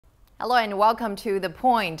Hello and welcome to The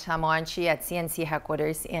Point. I'm An Chi at CNC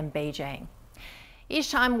headquarters in Beijing. Each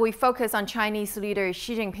time we focus on Chinese leader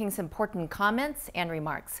Xi Jinping's important comments and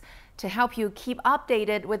remarks to help you keep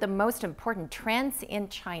updated with the most important trends in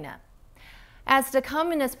China. As the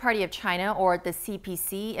Communist Party of China, or the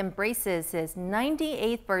CPC, embraces its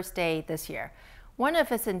 98th birthday this year, one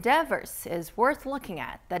of its endeavors is worth looking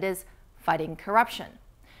at, that is, fighting corruption.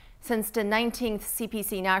 Since the 19th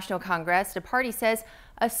CPC National Congress, the party says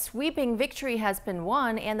a sweeping victory has been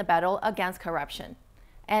won in the battle against corruption.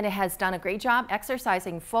 And it has done a great job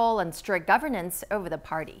exercising full and strict governance over the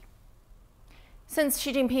party. Since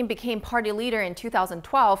Xi Jinping became party leader in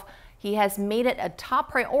 2012, he has made it a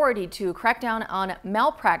top priority to crack down on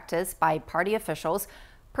malpractice by party officials,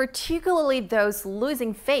 particularly those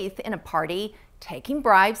losing faith in a party, taking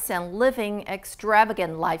bribes, and living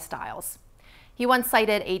extravagant lifestyles. He once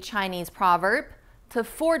cited a Chinese proverb, "To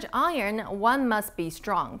forge iron, one must be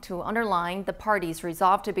strong," to underline the party's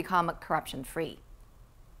resolve to become corruption-free.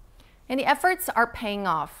 And the efforts are paying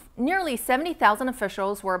off. Nearly 70,000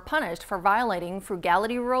 officials were punished for violating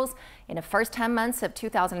frugality rules in the first 10 months of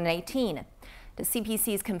 2018. The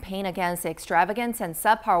CPC's campaign against extravagance and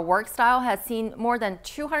subpar work style has seen more than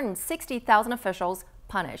 260,000 officials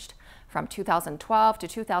punished from 2012 to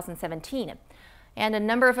 2017. And the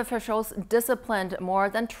number of officials disciplined more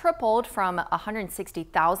than tripled from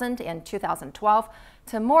 160,000 in 2012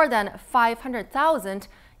 to more than 500,000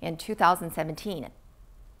 in 2017.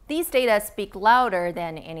 These data speak louder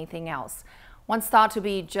than anything else. Once thought to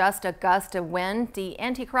be just a gust of wind, the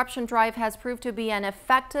anti-corruption drive has proved to be an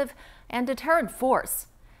effective and deterrent force.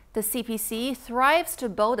 The CPC thrives to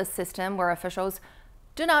build a system where officials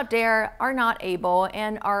do not dare, are not able,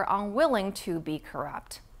 and are unwilling to be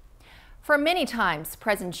corrupt. For many times,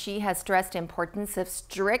 President Xi has stressed the importance of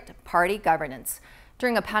strict party governance.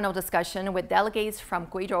 During a panel discussion with delegates from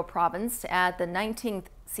Guizhou Province at the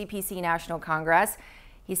 19th CPC National Congress,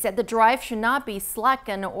 he said the drive should not be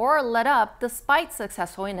slackened or let up despite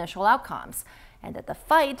successful initial outcomes, and that the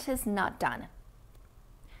fight is not done.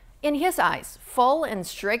 In his eyes, full and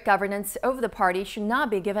strict governance over the party should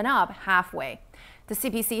not be given up halfway. The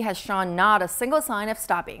CPC has shown not a single sign of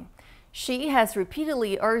stopping. Xi has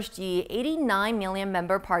repeatedly urged the 89 million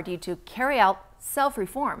member party to carry out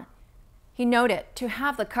self-reform. He noted to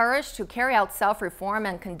have the courage to carry out self-reform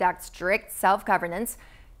and conduct strict self-governance,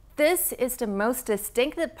 this is the most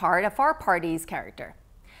distinctive part of our party's character.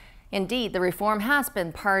 Indeed, the reform has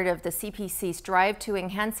been part of the CPC's drive to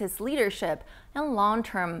enhance its leadership and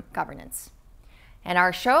long-term governance. And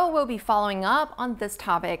our show will be following up on this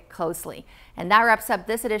topic closely. And that wraps up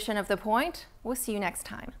this edition of The Point. We'll see you next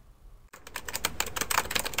time.